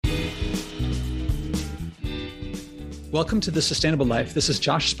Welcome to The Sustainable Life. This is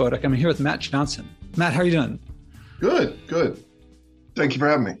Josh Spodek. I'm here with Matt Johnson. Matt, how are you doing? Good. Thank you for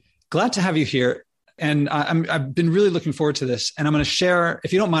having me. Glad to have you here. And I've been really looking forward to this. And I'm going to share,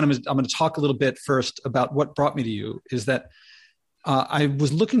 if you don't mind, I'm going to talk a little bit first about what brought me to you. Is that I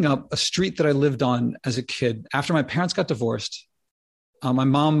was looking up a street that I lived on as a kid. After my parents got divorced, my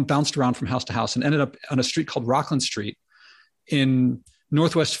mom bounced around from house to house and ended up on a street called Rockland Street in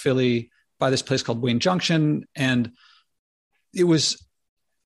Northwest Philly by this place called Wayne Junction. And it was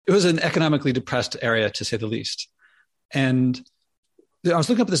an economically depressed area, to say the least. And I was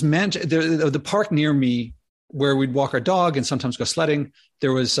looking up this mansion, the park near me where we'd walk our dog and sometimes go sledding.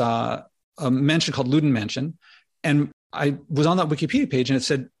 There was a mansion called Loudon Mansion. And I was on that Wikipedia page and it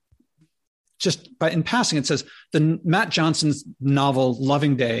said, in passing, it says, the Matt Johnson's novel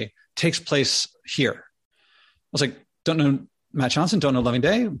Loving Day takes place here. I was like, don't know Matt Johnson, don't know Loving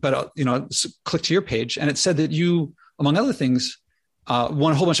Day, but click to your page. And it said that you, among other things,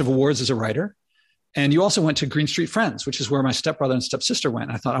 won a whole bunch of awards as a writer. And you also went to Green Street Friends, which is where my stepbrother and stepsister went.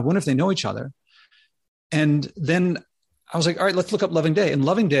 And I thought, I wonder if they know each other. And then I was like, all right, let's look up Loving Day. And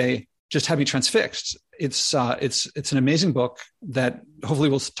Loving Day just had me transfixed. It's an amazing book that hopefully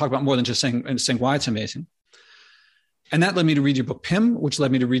we'll talk about more than just saying why it's amazing. And that led me to read your book, Pym, which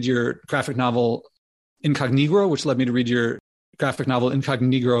led me to read your graphic novel, Incognegro, which led me to read your graphic novel,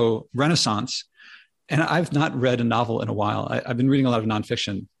 Incognegro Renaissance. And I've not read a novel in a while. I've been reading a lot of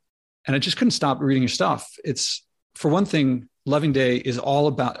nonfiction. And I just couldn't stop reading your stuff. It's, for one thing, Loving Day is all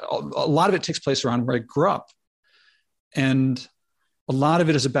about, a lot of it takes place around where I grew up. And a lot of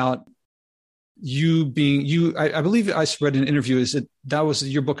it is about you being, I believe I read in an interview that was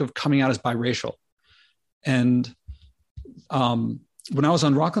your book of coming out as biracial. And when I was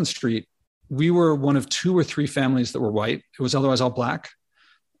on Rockland Street, we were one of 2 or 3 families that were white. It was otherwise all black.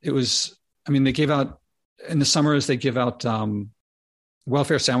 It was, they gave out, in the summers, they give out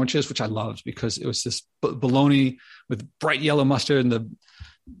welfare sandwiches, which I loved because it was this bologna with bright yellow mustard and the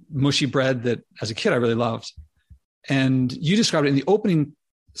mushy bread that as a kid I really loved. And you described it in the opening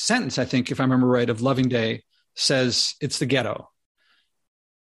sentence, I think, if I remember right, of Loving Day, says it's the ghetto.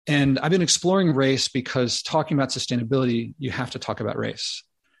 And I've been exploring race because talking about sustainability, you have to talk about race.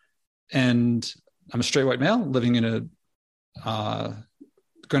 And I'm a straight white male living in a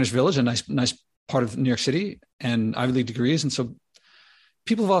Greenwich Village, a nice part of New York City, and Ivy League degrees. And so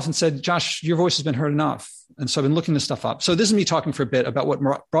people have often said, Josh, your voice has been heard enough. And so I've been looking this stuff up. So this is me talking for a bit about what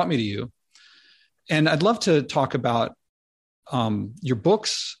brought me to you. And I'd love to talk about your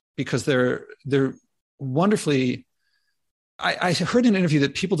books because they're wonderfully, I heard in an interview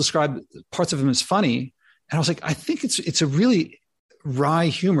that people describe parts of them as funny. And I was like, I think it's a really wry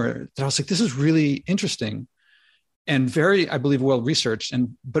humor that I was like, this is really interesting and very, I believe, well-researched,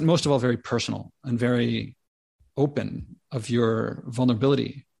 but most of all, very personal and very open of your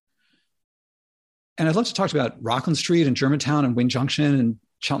vulnerability. And I'd love to talk about Rockland Street and Germantown and Wayne Junction and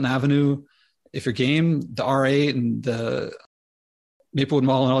Cheltenham Avenue, if you're game, the R8 and the Maplewood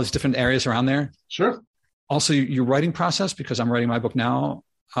Mall and all these different areas around there. Sure. Also, your writing process, because I'm writing my book now.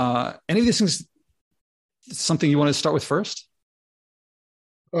 Any of these things, something you want to start with first?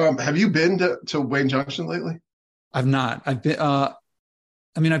 Have you been to Wayne Junction lately? I've not. I've been.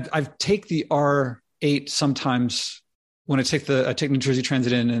 I've take the R8 sometimes when I take New Jersey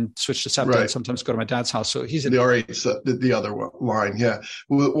Transit in and switch to SEPTA. Right. Sometimes go to my dad's house. So he's in the R8, the other line. Yeah.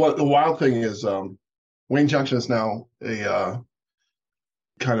 Well, the wild thing is Wayne Junction is now a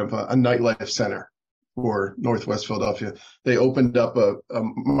kind of a nightlife center for Northwest Philadelphia. They opened up a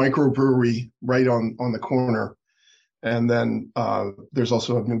microbrewery right on the corner. And then there's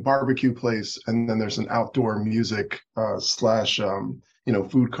also a new barbecue place, and then there's an outdoor music /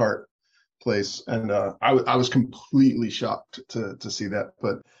 food cart place. And I was completely shocked to see that.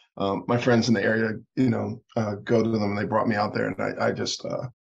 But my friends in the area, go to them, and they brought me out there, and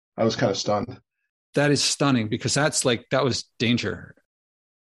I was kind of stunned. That is stunning because that was danger.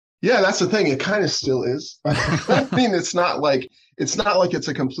 Yeah, that's the thing. It kind of still is. It's not like it's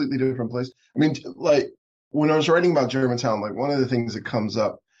a completely different place. When I was writing about Germantown, one of the things that comes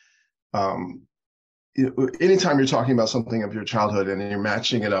up, anytime you're talking about something of your childhood and you're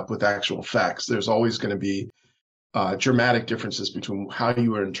matching it up with actual facts, there's always going to be dramatic differences between how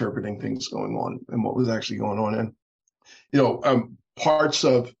you were interpreting things going on and what was actually going on. And, parts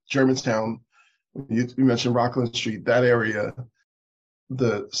of Germantown, you mentioned Rockland Street, that area,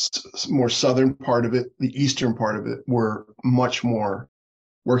 the more southern part of it, the eastern part of it were much more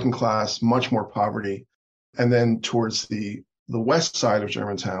working class, much more poverty. And then towards the west side of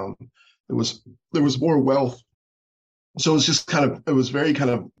Germantown, there was more wealth. So it was just it was very kind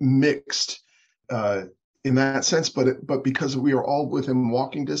of mixed in that sense, but because we were all within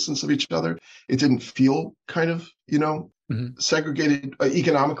walking distance of each other, it didn't feel kind of, segregated,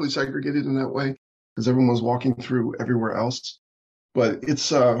 economically segregated in that way, because everyone was walking through everywhere else. But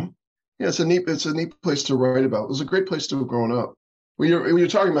it's it's a neat place to write about. It was a great place to have grown up. When you're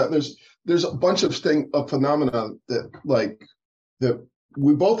talking about, there's a bunch of phenomena that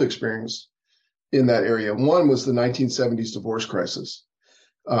we both experienced in that area. One was the 1970s divorce crisis.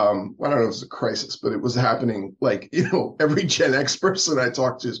 I don't know if it was a crisis, but it was happening. Every Gen X person I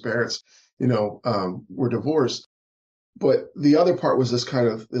talked to, his parents, were divorced. But the other part was this kind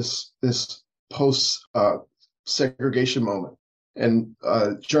of this post segregation moment, and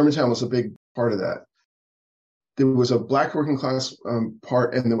Germantown was a big part of that. There was a Black working class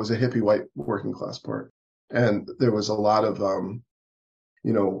part, and there was a hippie white working class part, and there was a lot of kind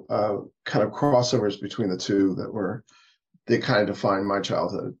of crossovers between the two they kind of defined my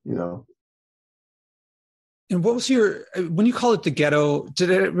childhood. And what was when you call it the ghetto?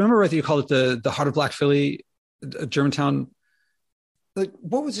 Did I remember right that you called it the heart of Black Philly, Germantown? Like,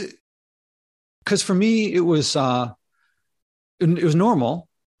 what was it? Because for me, it was normal,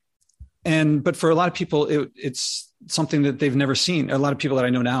 but for a lot of people, it's something that they've never seen. A lot of people that I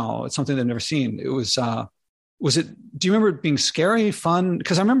know now, it's something they've never seen. It was it? Do you remember it being scary, fun?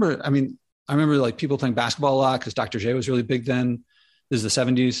 Because I remember like people playing basketball a lot because Dr. J was really big then. This is the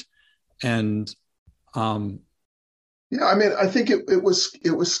 70s, and I think it was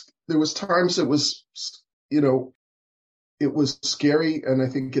there was times it was it was scary, and I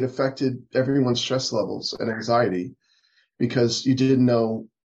think it affected everyone's stress levels and anxiety, because you didn't know.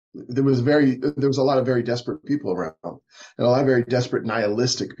 There was a lot of very desperate people around, and a lot of very desperate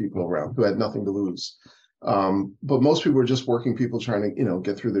nihilistic people around who had nothing to lose. But most people were just working people trying to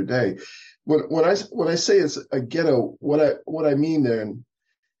get through their day. When I say it's a ghetto, what I mean then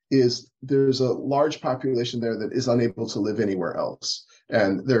is there's a large population there that is unable to live anywhere else,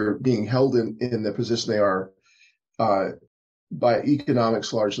 and they're being held in the position they are by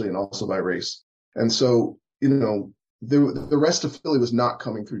economics largely, and also by race. And so the rest of Philly was not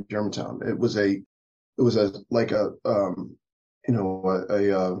coming through Germantown. It was a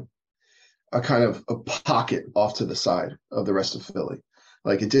kind of a pocket off to the side of the rest of Philly.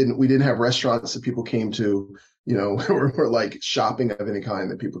 We didn't have restaurants that people came to, or like shopping of any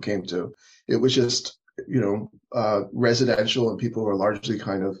kind that people came to. It was just, residential, and people were largely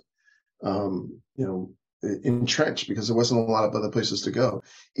kind of, entrenched, because there wasn't a lot of other places to go,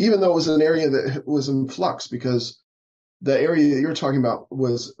 even though it was an area that was in flux, because the area that you're talking about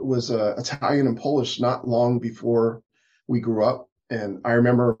was Italian and Polish not long before we grew up. And I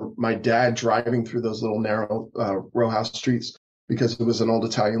remember my dad driving through those little narrow row house streets, because it was an old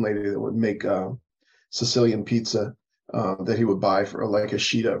Italian lady that would make Sicilian pizza that he would buy for like a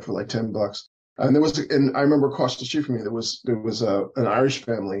sheeta for like $10. And I remember across the street from me, there was an Irish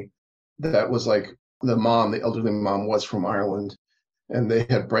family that was like the elderly mom was from Ireland, and they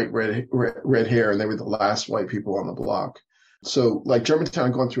had bright red hair, and they were the last white people on the block. So like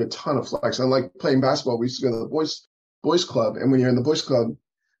Germantown going through a ton of flux. And like playing basketball, we used to go to the boys club, and when you're in the boys club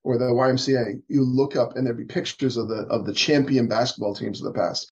or the YMCA, you look up and there'd be pictures of the champion basketball teams of the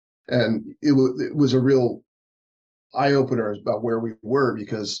past. And it was a real eye opener about where we were,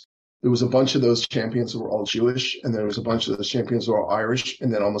 because there was a bunch of those champions that were all Jewish, and there was a bunch of those champions that were all Irish,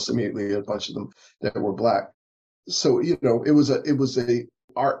 and then almost immediately a bunch of them that were Black. So,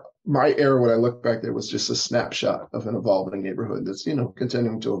 my era when I look back there was just a snapshot of an evolving neighborhood that's,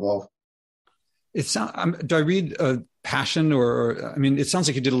 continuing to evolve. Do I read passion, or it sounds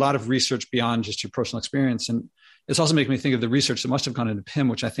like you did a lot of research beyond just your personal experience. And it's also making me think of the research that must have gone into PIM,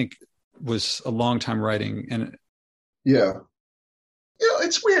 which I think was a long time writing. And yeah.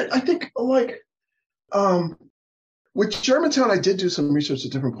 It's weird. I think with Germantown, I did do some research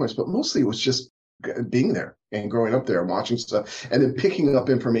at different points, but mostly it was just being there and growing up there and watching stuff, and then picking up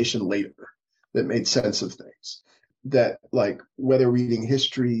information later that made sense of things, that like whether reading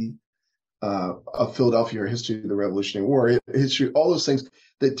history of Philadelphia or history of the Revolutionary War, history, all those things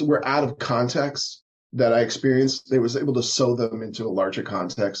that were out of context that I experienced, they was able to sew them into a larger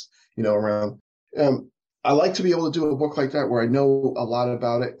context, around. I like to be able to do a book like that where I know a lot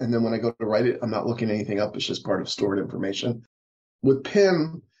about it, and then when I go to write it, I'm not looking anything up. It's just part of stored information. With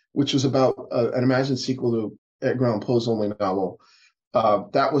PIM, which was about an imagined sequel to Edgar Allan Poe's only novel,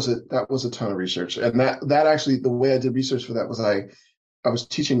 that was a ton of research. And that actually, the way I did research for that was I was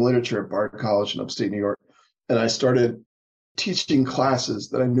teaching literature at Bard College in upstate New York, and I started teaching classes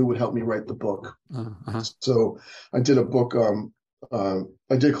that I knew would help me write the book. Uh-huh. So I did a book. I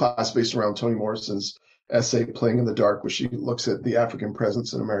did a class based around Toni Morrison's essay "Playing in the Dark," where she looks at the African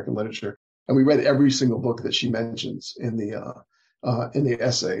presence in American literature. And we read every single book that she mentions in the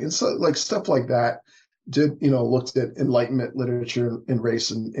essay. And so like stuff like that looked at Enlightenment literature and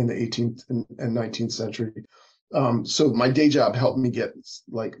race in the 18th and 19th century. So my day job helped me get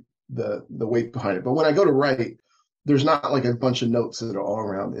like the weight behind it. But when I go to write, there's not like a bunch of notes that are all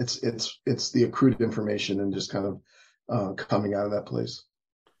around. It's the accrued information and just kind of coming out of that place.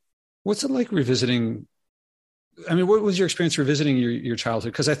 What's it like revisiting? I mean, what was your experience revisiting your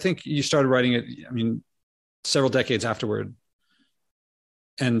childhood? Because I think you started writing it, I mean, several decades afterward.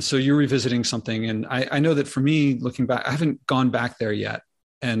 And so you're revisiting something. And I know that for me, looking back, I haven't gone back there yet.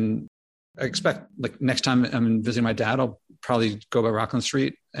 And I expect like next time I'm visiting my dad, I'll probably go by Rockland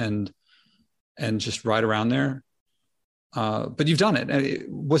Street and just ride around there. But you've done it.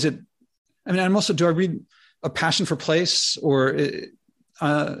 Was it, I mean, I'm also, do I read A Passion for Place or,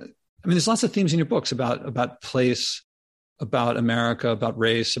 I mean, there's lots of themes in your books about place, about America, about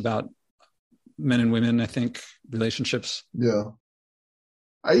race, about men and women, I think, relationships. Yeah.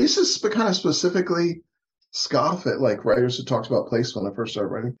 I used to kind of specifically scoff at like writers who talked about place when I first started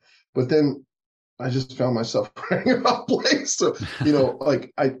writing, but then I just found myself writing about place. So,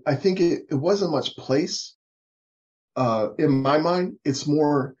 like I think it wasn't much place. In my mind, it's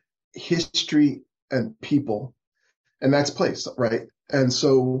more history and people, and that's place, right? And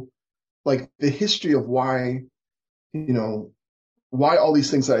so like the history of why all these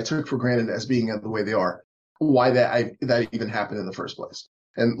things that I took for granted as being the way they are, why that even happened in the first place.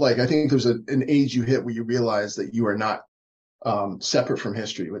 And like, I think there's an age you hit where you realize that you are not separate from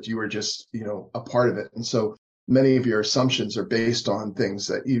history, but you are just, a part of it. And so many of your assumptions are based on things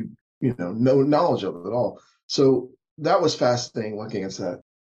that you no knowledge of at all. So that was fascinating looking at that.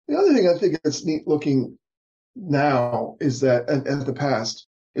 The other thing I think it's neat looking now is that at the past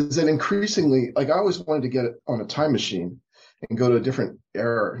is that increasingly, like I always wanted to get on a time machine and go to a different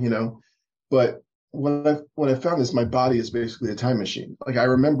era, but when I found this, my body is basically a time machine. Like I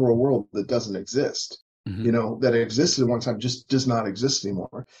remember a world that doesn't exist, that existed at one time just does not exist anymore.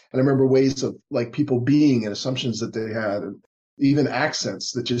 And I remember ways of like people being and assumptions that they had, and even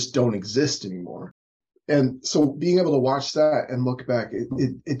accents that just don't exist anymore. And so being able to watch that and look back,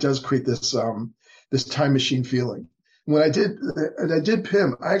 it does create this this time machine feeling. When I did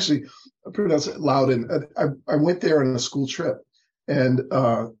PIM, I actually pronounced it Loudon. I went there on a school trip, and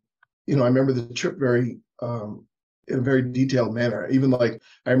I remember the trip very in a very detailed manner. Even like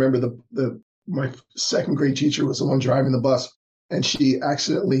I remember my second grade teacher was the one driving the bus, and she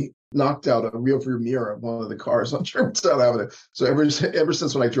accidentally knocked out a rearview mirror of one of the cars on Germantown Avenue. So ever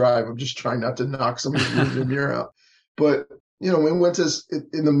since when I drive, I'm just trying not to knock somebody's rearview mirror out. But we went to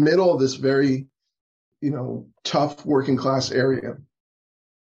in the middle of this very tough working class area.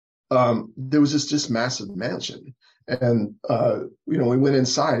 There was this massive mansion, and we went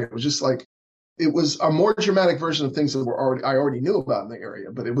inside. It was just like it was a more dramatic version of things that I already knew about in the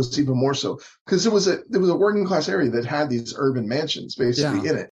area, but it was even more so because there was a working class area that had these urban mansions basically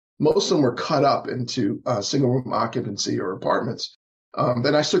in it. Most of them were cut up into single room occupancy or apartments.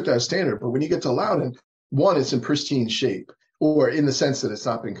 Then I took that as standard. But when you get to Loudon, one, it's in pristine shape, or in the sense that it's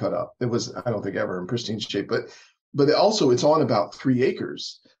not been cut up. It was, I don't think, ever in pristine shape. But also it's on about 3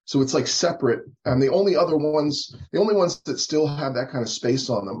 acres. So it's like separate. And the only ones that still have that kind of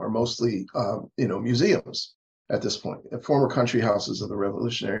space on them are mostly, museums at this point, former country houses of the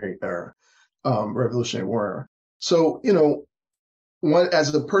Revolutionary era, Revolutionary War era. So,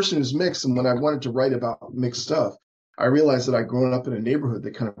 as a person who's mixed, and when I wanted to write about mixed stuff, I realized that I'd grown up in a neighborhood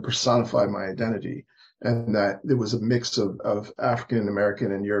that kind of personified my identity, and that there was a mix of African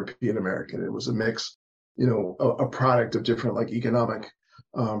American and European American. It was a mix, a product of different like economic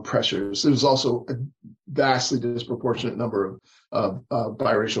pressures. There was also a vastly disproportionate number of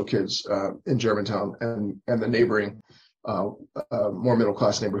biracial kids in Germantown and the neighboring more middle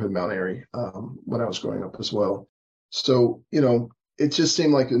class neighborhood, Mount Airy, when I was growing up as well. So it just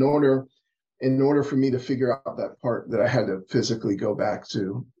seemed like in order for me to figure out that part, that I had to physically go back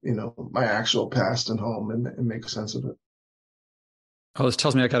to, my actual past and home and make sense of it. Oh, this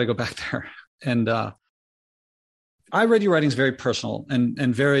tells me I got to go back there. And I read your writings very personal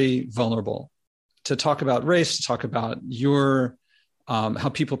and very vulnerable to talk about race, to talk about your how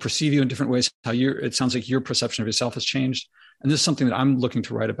people perceive you in different ways, it sounds like your perception of yourself has changed. And this is something that I'm looking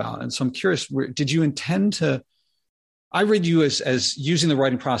to write about. And so I'm curious, did you intend to? I read you as using the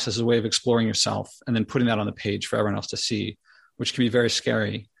writing process as a way of exploring yourself and then putting that on the page for everyone else to see, which can be very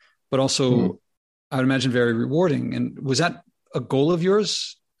scary, but also I would imagine very rewarding. And was that a goal of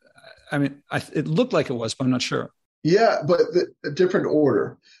yours? I mean, it looked like it was, but I'm not sure. Yeah, but a different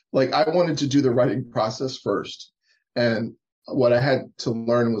order. Like I wanted to do the writing process first. And what I had to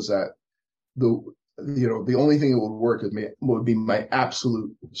learn was that the the only thing that would work with me would be my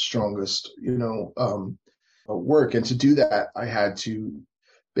absolute strongest, work. And to do that, I had to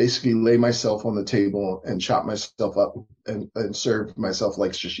basically lay myself on the table and chop myself up and serve myself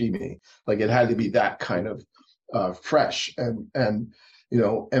like sashimi. Like it had to be that kind of fresh. And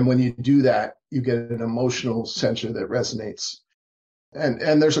when you do that, you get an emotional center that resonates.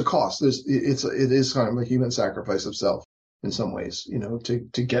 And there's a cost. It is kind of a human sacrifice of self in some ways,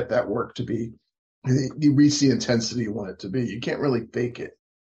 to get that work to be, you reach the intensity you want it to be. You can't really fake it.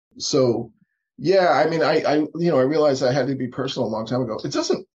 So, yeah, I mean, I realized I had to be personal a long time ago.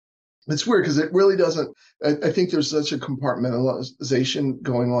 It's weird because it really doesn't, I think there's such a compartmentalization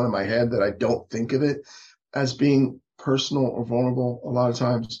going on in my head that I don't think of it as being personal or vulnerable a lot of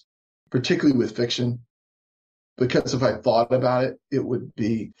times, particularly with fiction. Because if I thought about it, it would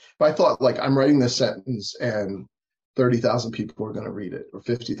be, if I thought like I'm writing this sentence and 30,000 people are going to read it or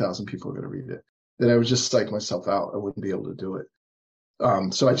 50,000 people are going to read it, then I would just psych myself out. I wouldn't be able to do it.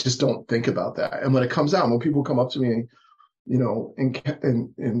 So I just don't think about that. And when it comes out, when people come up to me,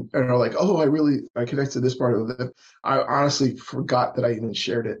 and are like, oh, I connected to this part of it. I honestly forgot that I even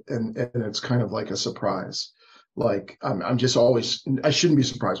shared it. And it's kind of like a surprise. Like I'm just always, I shouldn't be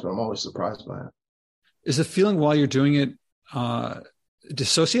surprised, but I'm always surprised by it. Is the feeling while you're doing it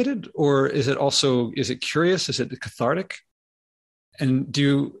dissociated, or is it curious? Is it cathartic? And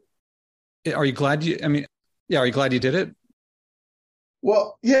are you glad are you glad you did it?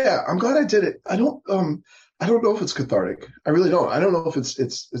 Well, yeah, I'm glad I did it. I don't know if it's cathartic. I really don't. I don't know if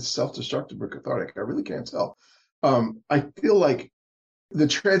it's self-destructive or cathartic. I really can't tell. I feel like the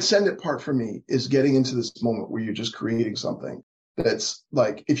transcendent part for me is getting into this moment where you're just creating something that's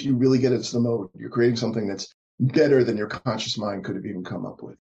like, if you really get into the mode, you're creating something that's better than your conscious mind could have even come up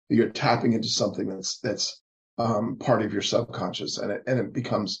with. You're tapping into something that's part of your subconscious, and it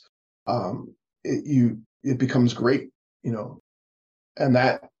becomes it becomes great, and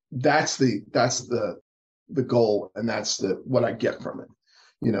that's the goal, and that's what I get from it.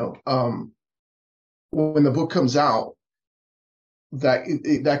 When the book comes out,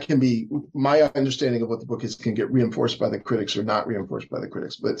 that can be my understanding of what the book is, can get reinforced by the critics or not reinforced by the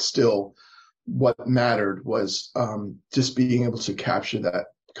critics, but still what mattered was just being able to capture that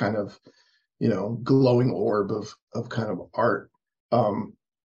kind of glowing orb of kind of art.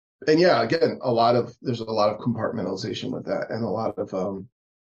 And yeah, again, there's a lot of compartmentalization with that, and a lot of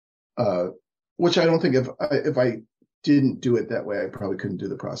which I don't think if I didn't do it that way, I probably couldn't do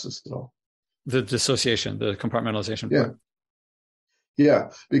the process at all. The dissociation, the compartmentalization part. Yeah,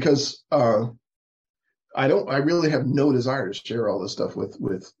 because I really have no desire to share all this stuff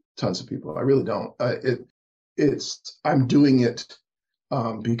with tons of people. I really don't. I'm doing it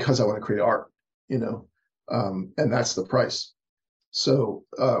because I want to create art, and that's the price. So,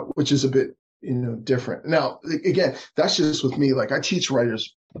 which is a bit, different. Now, again, that's just with me. Like I teach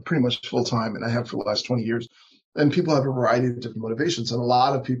writers pretty much full time, and I have for the last 20 years. And people have a variety of different motivations. And there's a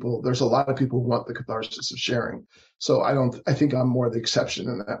lot of people who want the catharsis of sharing. So I think I'm more the exception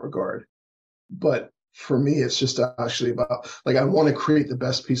in that regard. But for me, it's just actually about, like, I want to create the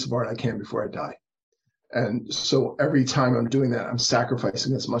best piece of art I can before I die. And so every time I'm doing that, I'm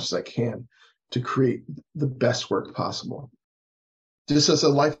sacrificing as much as I can to create the best work possible. Just as a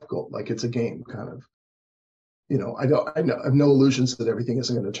life goal, like it's a game kind of, I have no illusions that everything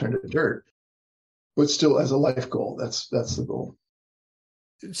isn't going to turn to dirt. But still, as a life goal, that's the goal.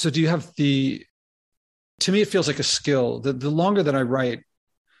 So do you have to me, it feels like a skill. The longer that I write,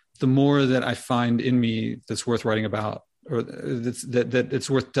 the more that I find in me that's worth writing about, or that it's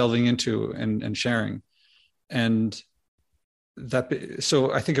worth delving into and sharing. And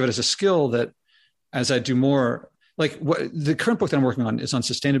so I think of it as a skill that as I do more, like the current book that I'm working on is on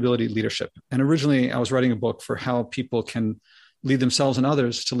sustainability leadership. And originally I was writing a book for how people can lead themselves and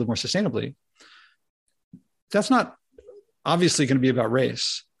others to live more sustainably. That's not obviously going to be about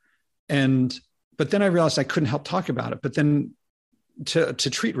race. But then I realized I couldn't help talk about it, but then to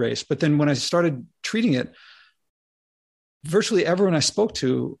treat race. But then when I started treating it, virtually everyone I spoke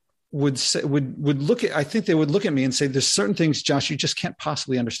to would look at, I think they would look at me and say, there's certain things, Josh, you just can't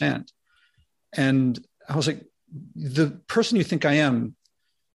possibly understand. And I was like, the person you think I am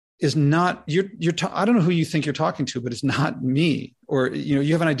is not, I don't know who you think you're talking to, but it's not me. Or,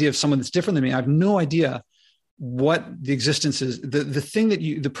 you have an idea of someone that's different than me. I have no idea what the existence is.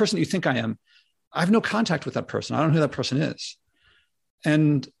 The person that you think I am, I have no contact with that person. I don't know who that person is.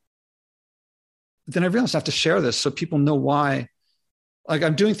 And then I realized I have to share this so people know why. Like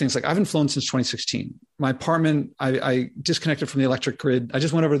I'm doing things like I haven't flown since 2016. My apartment, I disconnected from the electric grid. I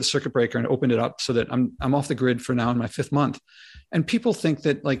just went over to the circuit breaker and opened it up so that I'm off the grid for now in my 5th month. And people think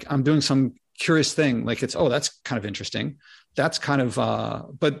that like I'm doing some curious thing. Like it's, oh, that's kind of interesting. That's kind of,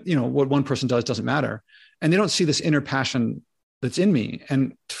 but what one person does doesn't matter. And they don't see this inner passion that's in me.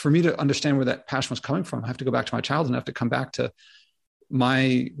 And for me to understand where that passion was coming from, I have to go back to my childhood and I have to come back to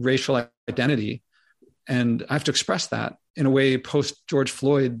my racial identity. And I have to express that in a way post George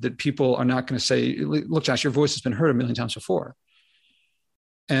Floyd that people are not going to say, look, Josh, your voice has been heard a million times before.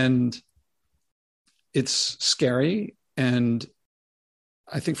 And it's scary. And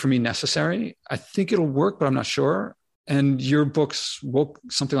I think for me, necessary. I think it'll work, but I'm not sure. And your books woke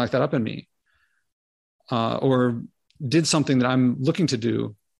something like that up in me, or did something that I'm looking to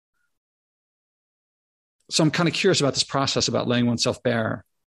do. So I'm kind of curious about this process about laying oneself bare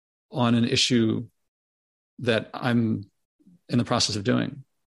on an issue that I'm in the process of doing.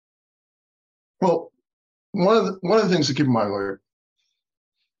 Well, one of the things to keep in mind,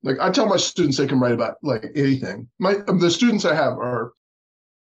 like I tell my students they can write about like anything. The students I have are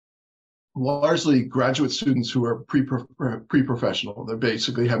largely graduate students who are pre-professional. They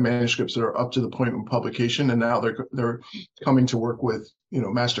basically have manuscripts that are up to the point of publication, and now they're coming to work with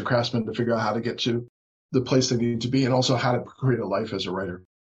master craftsmen to figure out how to get to the place they need to be, and also how to create a life as a writer.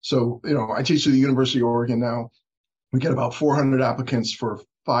 So I teach at the University of Oregon now. We get about 400 applicants for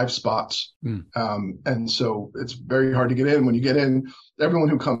 5 spots, and so it's very hard to get in. When you get in, everyone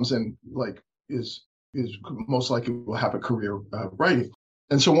who comes in is most likely will have a career writing.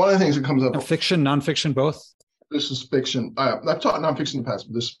 And so one of the things that comes up— Fiction, nonfiction, both? This is fiction. I've taught nonfiction in the past,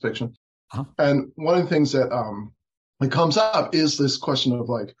 but this is fiction. Uh-huh. And one of the things that comes up is this question of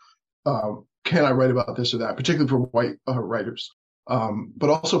can I write about this or that, particularly for white writers, but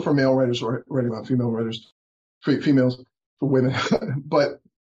also for male writers or writing about female writers, females, for women. But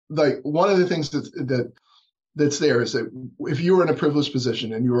one of the things that's there is that if you are in a privileged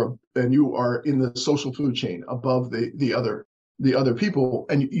position and you are in the social food chain above the other people,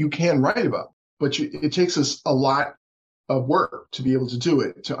 and you can write about, but it takes us a lot of work to be able to do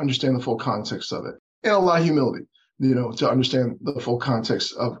it, to understand the full context of it, and a lot of humility, to understand the full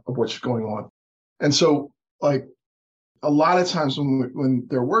context of what's going on. And so, a lot of times when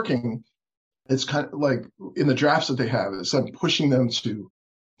they're working, it's kind of like in the drafts that they have, it's like pushing them to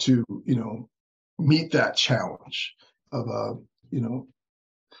meet that challenge of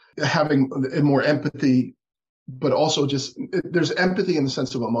having more empathy. But also there's empathy in the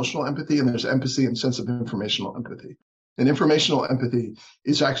sense of emotional empathy, and there's empathy in the sense of informational empathy. And informational empathy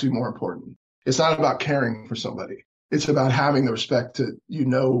is actually more important. It's not about caring for somebody. It's about having the respect to,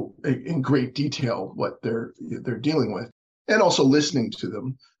 in great detail what they're dealing with, and also listening to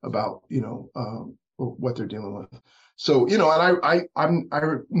them about, what they're dealing with. So, and I'm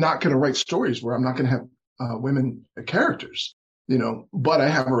not going to write stories where I'm not going to have women characters. But I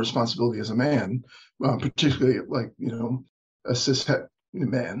have a responsibility as a man, particularly a cishet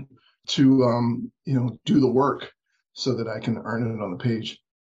man, to do the work so that I can earn it on the page.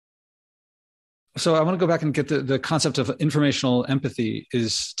 So I want to go back and get the concept of informational empathy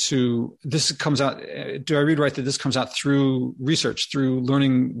this comes out. Do I read right that this comes out through research, through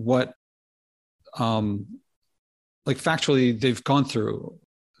learning what, factually they've gone through,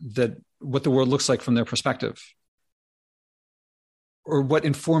 what the world looks like from their perspective? Or what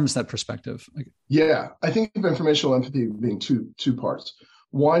informs that perspective? Yeah, I think of informational empathy being two parts.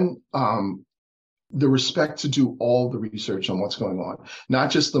 One, the respect to do all the research on what's going on, not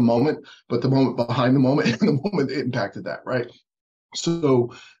just the moment, but the moment behind the moment and the moment that impacted that, right?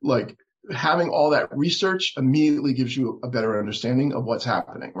 So having all that research immediately gives you a better understanding of what's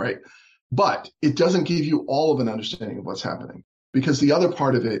happening, right? But it doesn't give you all of an understanding of what's happening, because the other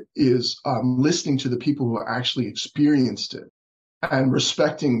part of it is listening to the people who actually experienced it, and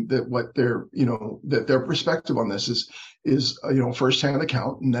respecting that that their perspective on this is firsthand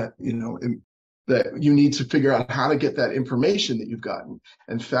account, and that that you need to figure out how to get that information that you've gotten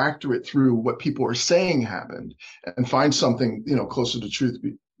and factor it through what people are saying happened, and find something closer to truth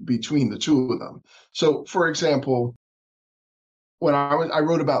between the two of them. So, for example, when I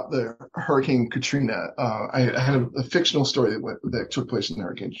wrote about the Hurricane Katrina, I had a fictional story that took place in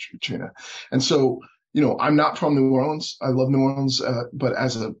Hurricane Katrina, and so. I'm not from New Orleans. I love New Orleans, but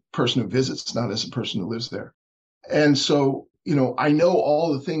as a person who visits, not as a person who lives there. And so, I know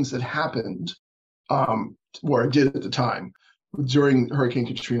all the things that happened, where I did at the time during Hurricane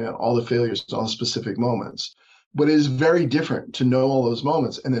Katrina, all the failures, all the specific moments. But it is very different to know all those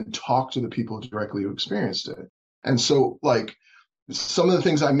moments and then talk to the people directly who experienced it. And so, some of the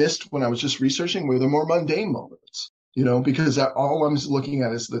things I missed when I was just researching were the more mundane moments. Because all I'm looking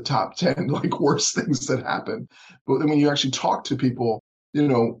at is the top 10 worst things that happen. But then when you actually talk to people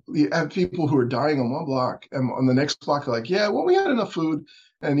You have people who are dying on one block, and on the next block, they're like, yeah, well, we had enough food.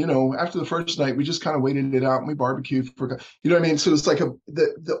 And, after the first night, we just kind of waited it out and we barbecued you know what I mean? So it's like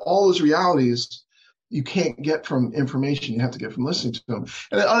all those realities you can't get from information. You have to get from listening to them.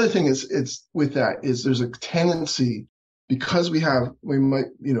 And the other thing is, there's a tendency, because we might,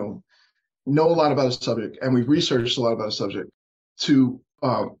 know a lot about a subject, and we've researched a lot about a subject, to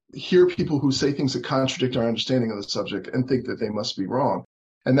hear people who say things that contradict our understanding of the subject and think that they must be wrong.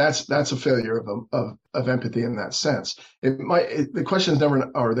 And that's a failure of empathy in that sense. The question is never,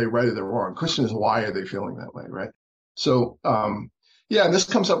 are they right or they're wrong? The question is, why are they feeling that way, right? So, and this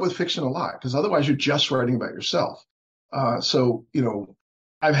comes up with fiction a lot, because otherwise you're just writing about yourself. So,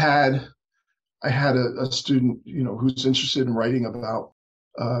 I had a student, who's interested in writing about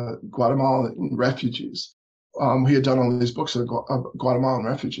Guatemalan refugees. He had done all these books of Guatemalan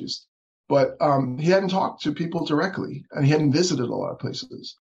refugees, but he hadn't talked to people directly, and he hadn't visited a lot of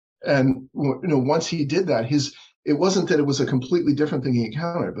places. And once he did that, it wasn't that it was a completely different thing he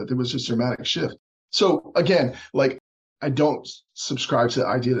encountered, but there was this dramatic shift. So again, like, I don't subscribe to the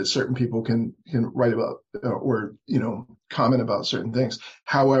idea that certain people can write about or comment about certain things.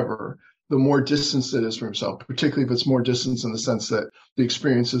 However, the more distance it is from yourself, particularly if it's more distance in the sense that the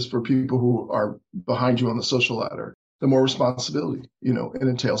experiences for people who are behind you on the social ladder, the more responsibility, it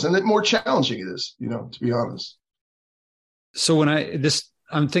entails, and the more challenging it is, to be honest. So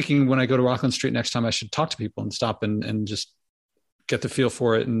I'm thinking when I go to Rockland Street next time, I should talk to people and stop and just get the feel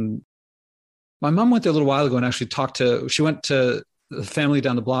for it. And my mom went there a little while ago and actually she went to the family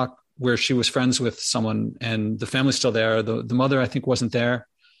down the block where she was friends with someone, and the family's still there. The mother, I think, wasn't there.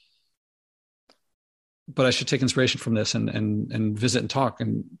 But I should take inspiration from this and visit and talk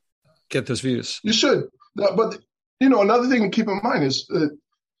and get those views. You should. But, another thing to keep in mind is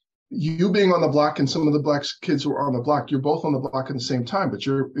you being on the block and some of the black kids who are on the block, you're both on the block at the same time, but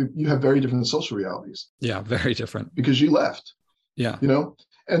you have very different social realities. Yeah, very different. Because you left. Yeah.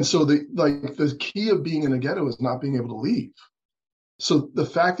 And so the key of being in a ghetto is not being able to leave. So the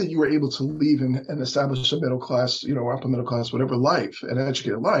fact that you were able to leave and establish a middle class, upper middle class, whatever life, an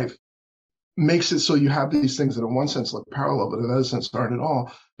educated life, makes it so you have these things that in one sense look parallel, but in another sense aren't at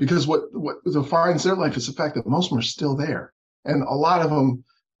all. Because what defines their life is the fact that most of them are still there. And a lot of them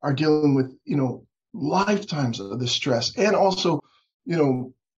are dealing with, lifetimes of this stress. And also,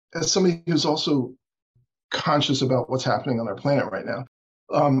 as somebody who's also conscious about what's happening on our planet right now,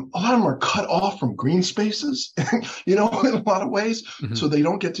 a lot of them are cut off from green spaces, in a lot of ways. Mm-hmm. So they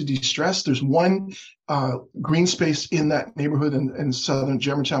don't get to de-stress. There's one green space in that neighborhood in southern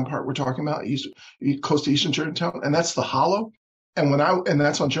Germantown part we're talking about, close to eastern Germantown, and that's the Hollow. And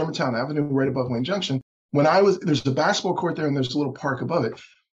that's on Germantown Avenue, right above Wayne Junction. There's a basketball court there, and there's a little park above it.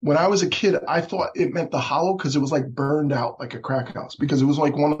 When I was a kid, I thought it meant the Hollow because it was like burned out like a crack house, because it was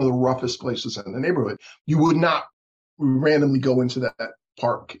like one of the roughest places in the neighborhood. You would not randomly go into that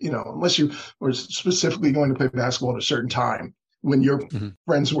park, unless you were specifically going to play basketball at a certain time when your mm-hmm.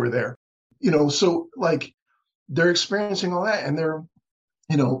 friends were there, so like they're experiencing all that. And they're,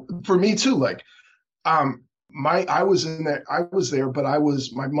 for me too, like, I was there, but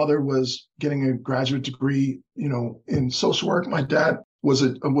my mother was getting a graduate degree, in social work. My dad was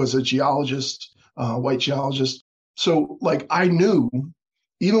a geologist, white geologist. So like, I knew,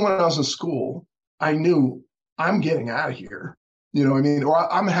 even when I was in school, I knew I'm getting out of here. You know what I mean?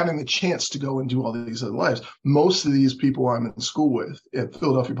 Or I'm having the chance to go and do all these other lives. Most of these people I'm in school with at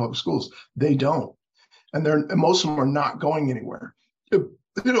Philadelphia Public Schools, they don't. And most of them are not going anywhere.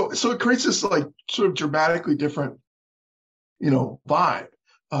 So it creates this like sort of dramatically different, vibe.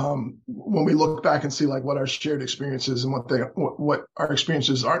 When we look back and see like what our shared experiences and what our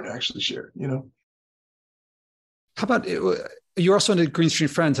experiences aren't actually shared, How about you're also into Green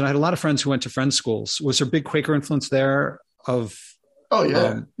Street Friends, and I had a lot of friends who went to Friends schools. Was there big Quaker influence there? No,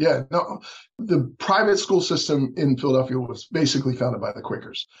 the private school system in Philadelphia was basically founded by the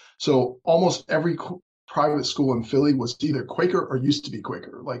Quakers. So almost every private school in Philly was either Quaker or used to be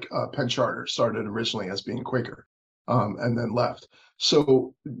Quaker. Like Penn Charter started originally as being Quaker, and then left.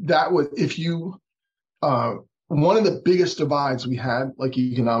 So that was, one of the biggest divides we had, like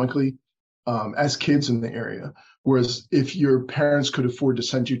economically, as kids in the area, was if your parents could afford to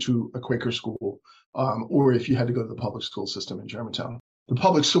send you to a Quaker school, or if you had to go to the public school system in Germantown. The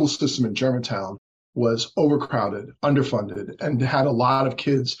public school system in Germantown was overcrowded, underfunded, and had a lot of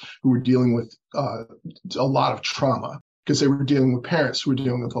kids who were dealing with a lot of trauma, because they were dealing with parents who were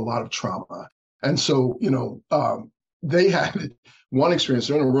dealing with a lot of trauma. And so, they had one experience.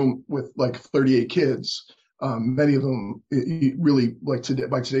 They're in a room with like 38 kids. Many of them really, like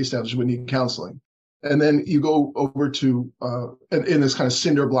by today's standards, would need counseling. And then you go over to in this kind of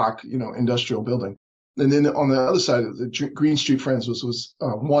cinder block, industrial building. And then on the other side of the Green Street Friends was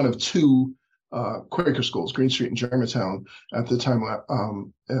one of two Quaker schools, Green Street and Germantown at the time,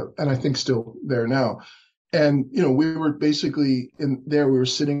 and I think still there now. And, we were basically we were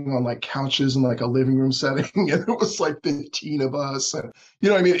sitting on like couches in like a living room setting, and it was like 15 of us. And,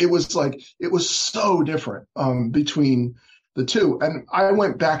 it was so different between the two. And I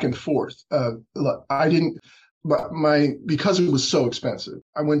went back and forth. Because it was so expensive,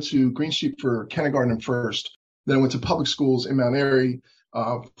 I went to Green Street for kindergarten first. Then I went to public schools in Mount Airy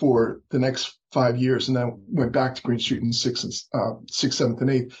for the next 5 years, and then went back to Green Street in sixth, seventh, and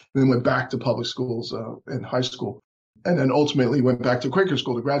eighth, and then went back to public schools in high school, and then ultimately went back to Quaker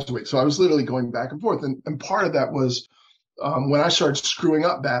school to graduate. So I was literally going back and forth, and part of that was when I started screwing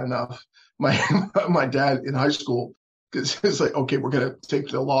up bad enough, my dad in high school, because it's like, okay, we're going to take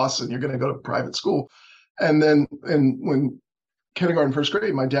the loss, and you're going to go to private school, and when kindergarten, first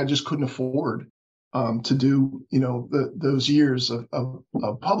grade, my dad just couldn't afford to do, those years of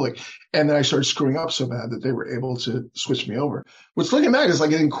public. And then I started screwing up so bad that they were able to switch me over. What's looking back is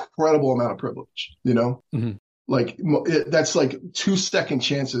like an incredible amount of privilege, Mm-hmm. Like that's like 2-second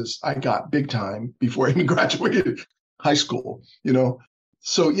chances I got big time before I even graduated high school,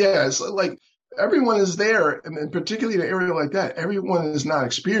 So yeah, it's like everyone is there. And particularly in an area like that, everyone is not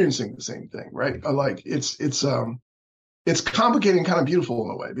experiencing the same thing, right? Like it's complicated and kind of beautiful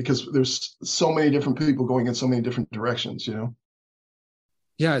in a way because there's so many different people going in so many different directions,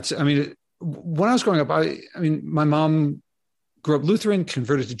 Yeah. When I was growing up, my mom grew up Lutheran,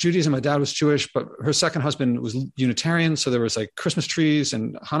 converted to Judaism. My dad was Jewish, but her second husband was Unitarian. So there was like Christmas trees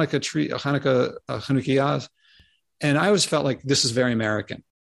and Hanukkahs. And I always felt like this is very American.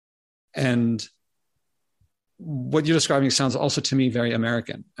 And what you're describing sounds also to me very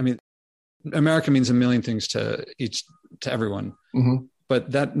American. America means a million things to everyone, mm-hmm.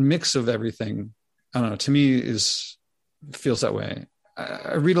 but that mix of everything, I don't know, to me feels that way.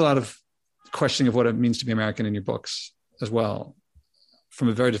 I read a lot of questioning of what it means to be American in your books as well, from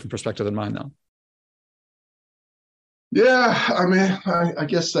a very different perspective than mine, though. Yeah, I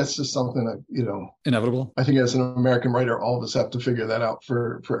guess that's just something that, inevitable. I think as an American writer, all of us have to figure that out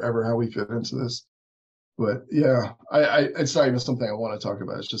for forever, how we fit into this. But yeah, it's not even something I want to talk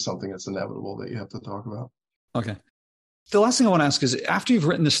about. It's just something that's inevitable that you have to talk about. Okay. The last thing I want to ask is, after you've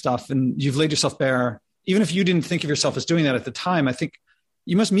written this stuff and you've laid yourself bare, even if you didn't think of yourself as doing that at the time, I think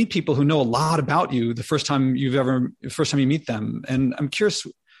you must meet people who know a lot about you the first time you meet them. And I'm curious,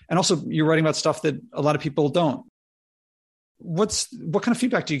 and also you're writing about stuff that a lot of people don't. What kind of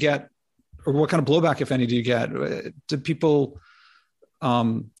feedback do you get, or what kind of blowback, if any, do you get? Do people,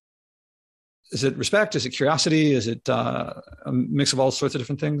 is it respect? Is it curiosity? Is it a mix of all sorts of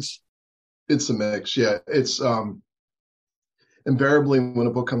different things? It's a mix. Yeah. It's invariably when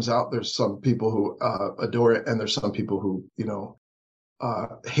a book comes out, there's some people who adore it, and there's some people who,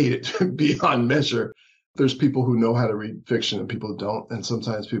 hate it beyond measure. There's people who know how to read fiction and people who don't. And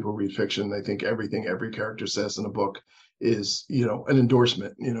sometimes people read fiction, they think everything every character says in a book is, an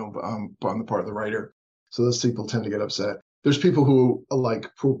endorsement, on the part of the writer. So those people tend to get upset. There's people who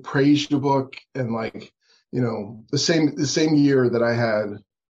who praise your book, and the same year that I had,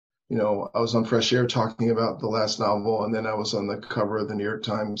 I was on Fresh Air talking about the last novel, and then I was on the cover of the New York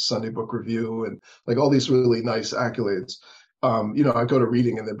Times Sunday Book Review, and all these really nice accolades. I go to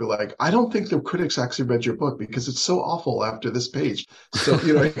reading and they'd be like, I don't think the critics actually read your book because it's so awful after this page. So,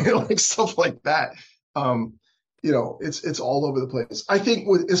 stuff like that. It's all over the place. I think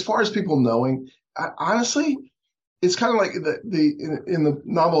as far as people knowing, honestly, it's kind of like in the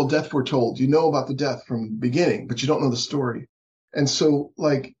novel Death Foretold, you know about the death from the beginning, but you don't know the story. And so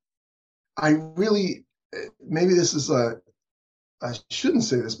I really, maybe this is I shouldn't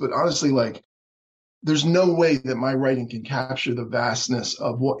say this, but honestly, there's no way that my writing can capture the vastness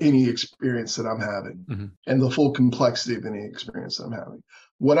of any experience that I'm having, mm-hmm. and the full complexity of any experience that I'm having.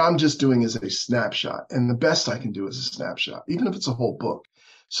 What I'm just doing is a snapshot, and the best I can do is a snapshot, even if it's a whole book.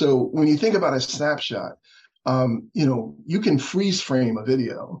 So when you think about a snapshot, you can freeze frame a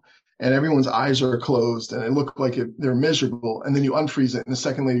video and everyone's eyes are closed and it look like they're miserable. And then you unfreeze it, and a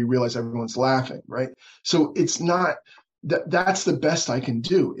second later you realize everyone's laughing, right? So it's not that's the best I can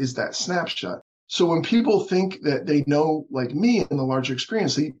do, is that snapshot. So when people think that they know, like me, in the larger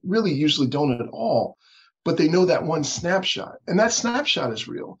experience, they really usually don't at all, but they know that one snapshot, and that snapshot is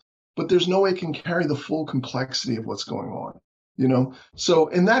real, but there's no way it can carry the full complexity of what's going on. So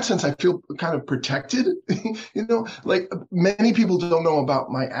in that sense, I feel kind of protected, many people don't know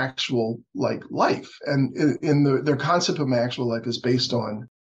about my actual life, and their concept of my actual life is based on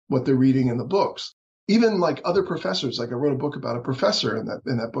what they're reading in the books. even like other professors, like I wrote a book about a professor in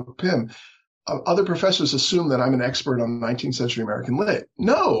that book, Pym. Other professors assume that I'm an expert on 19th century American lit.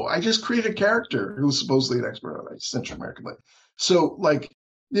 No, I just created a character who's supposedly an expert on 19th century American lit. So like,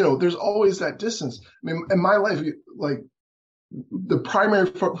 there's always that distance. I mean, in my life, like the primary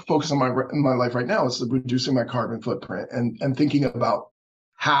focus in my life right now is reducing my carbon footprint and thinking about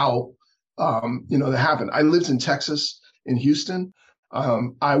how, that happened. I lived in Texas, in Houston.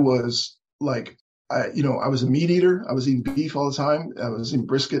 I was like, I was a meat eater. I was eating beef all the time. I was eating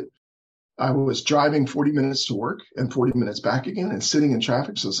brisket. I was driving 40 minutes to work and 40 minutes back again and sitting in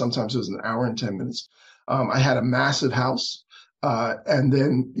traffic. So sometimes it was an hour and 10 minutes. I had a massive house. And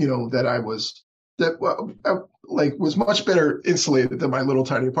then, was much better insulated than my little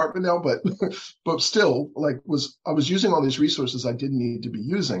tiny apartment now, but still I was using all these resources I didn't need to be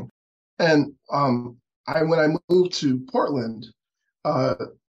using. And, when I moved to Portland, all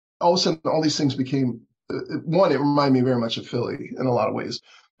of a sudden all these things became, one, it reminded me very much of Philly in a lot of ways.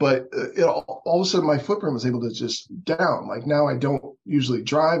 But all of a sudden, my footprint was able to just down. Like now, I don't usually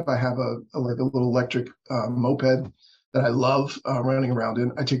drive. I have a little electric moped that I love running around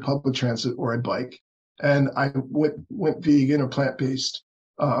in. I take public transit or I bike, and I went vegan or plant based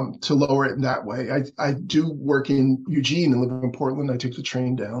to lower it in that way. I do work in Eugene and live in Portland. I take the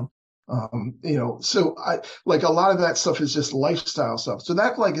train down. So I like a lot of that stuff is just lifestyle stuff. So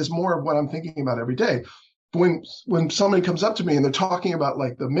that is more of what I'm thinking about every day. When somebody comes up to me and they're talking about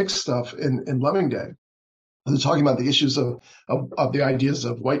like the mixed stuff in Loving Day, they're talking about the issues of the ideas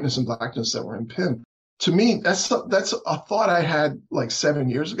of whiteness and blackness that were in Pym. To me, that's a thought I had like 7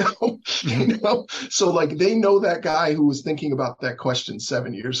 years ago, So like they know that guy who was thinking about that question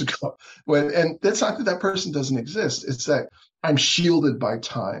 7 years ago. And that's not that person doesn't exist. It's that I'm shielded by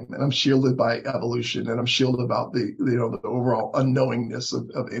time and I'm shielded by evolution and I'm shielded about the overall unknowingness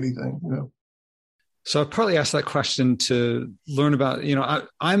of anything, So I partly asked that question to learn about,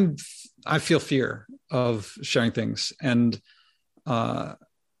 I feel fear of sharing things. And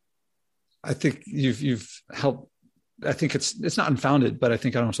I think you've helped. I think it's not unfounded, but I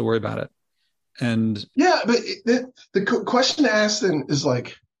think I don't have to worry about it. And yeah, but the question asked then is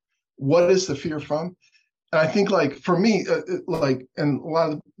like, what is the fear from? And I think like for me, and a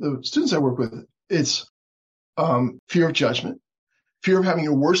lot of the students I work with, it's fear of judgment, fear of having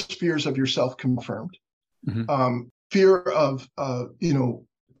your worst fears of yourself confirmed, fear of,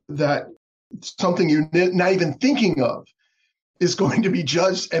 that something you're not even thinking of is going to be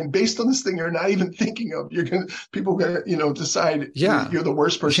judged. And based on this thing you're not even thinking of, people are going to, decide you're the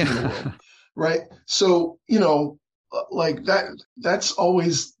worst person in the world. Right. So, like that's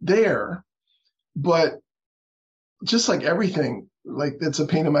always there. But just like everything, like that's a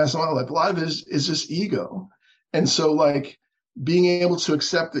pain in my life, a lot of it is just ego. And so like being able to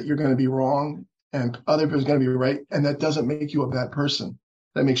accept that you're going to be wrong and other people's going to be right. And that doesn't make you a bad person.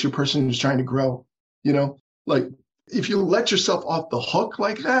 That makes you a person who's trying to grow, like if you let yourself off the hook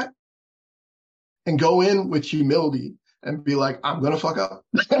like that and go in with humility and be like, I'm going to fuck up.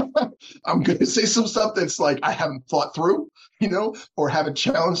 I'm going to say some stuff that's like, I haven't thought through, or haven't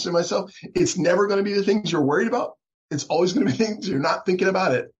challenged in myself. It's never going to be the things you're worried about. It's always going to be things you're not thinking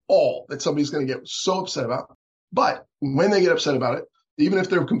about at all that somebody's going to get so upset about. But when they get upset about it, even if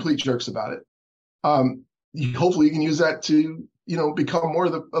they're complete jerks about it, hopefully you can use that to, become more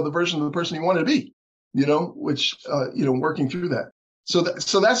of the version of the person you wanted to be, which, working through that. So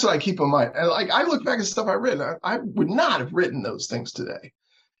that's what I keep in mind. And like, I look back at stuff I've written, I would not have written those things today,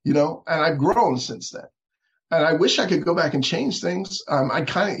 and I've grown since then. And I wish I could go back and change things. I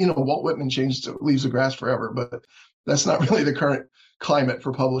kind of, Walt Whitman changed Leaves the Grass Forever, but that's not really the current climate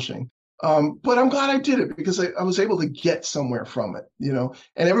for publishing. But I'm glad I did it because I was able to get somewhere from it,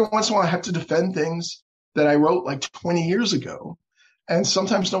 and every once in a while I have to defend things that I wrote like 20 years ago and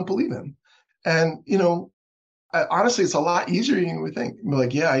sometimes don't believe in. And, honestly, it's a lot easier than you would think. You're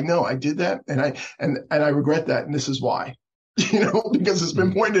like, yeah, I know I did that. And I regret that. And this is why, because it's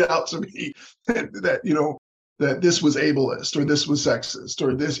been pointed out to me that, that this was ableist or this was sexist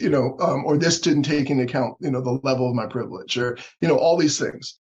or this, or this didn't take into account, the level of my privilege or, all these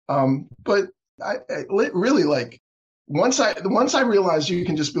things. But I really like once I realized you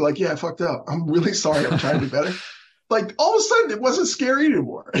can just be like, yeah, I fucked up. I'm really sorry. I'm trying to do better. Like all of a sudden it wasn't scary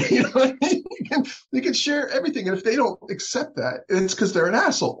anymore. What I mean? You can share everything. And if they don't accept that, it's because they're an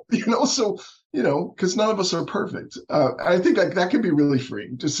asshole, so, because none of us are perfect. I think like that can be really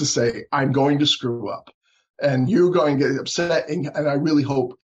freeing just to say, I'm going to screw up and you're going to get upset. And I really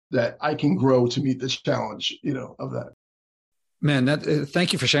hope that I can grow to meet the challenge, of that. Man,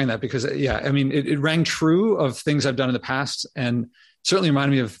 thank you for sharing that because, it rang true of things I've done in the past and certainly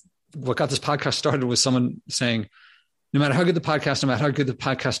reminded me of what got this podcast started was someone saying, no matter how good the podcast, no matter how good the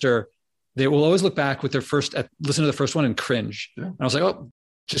podcaster, they will always look back with listen to the first one and cringe. Yeah. And I was like, oh,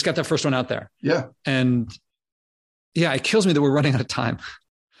 just got that first one out there. Yeah. And yeah, it kills me that we're running out of time.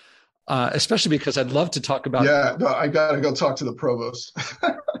 Especially because I'd love to talk about. Yeah, no, I got to go talk to the provost.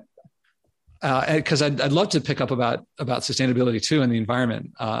 Because I'd love to pick up about sustainability too and the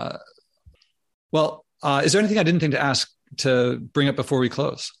environment. Is there anything I didn't think to ask to bring up before we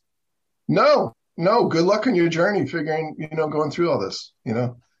close? No. Good luck on your journey, figuring, going through all this. I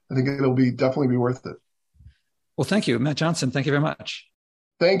think it'll definitely be worth it. Well, thank you, Matt Johnson. Thank you very much.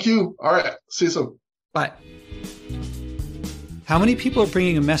 Thank you. All right. See you soon. Bye. How many people are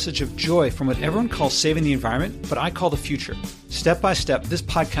bringing a message of joy from what everyone calls saving the environment, but I call the future? Step by step, this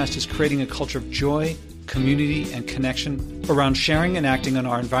podcast is creating a culture of joy, community, and connection around sharing and acting on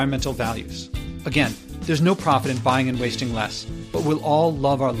our environmental values. Again, there's no profit in buying and wasting less, but we'll all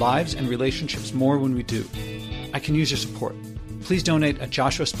love our lives and relationships more when we do. I can use your support. Please donate at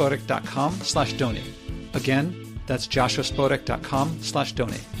joshuaspodek.com/donate. Again, that's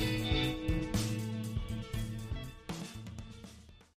joshuaspodek.com/donate.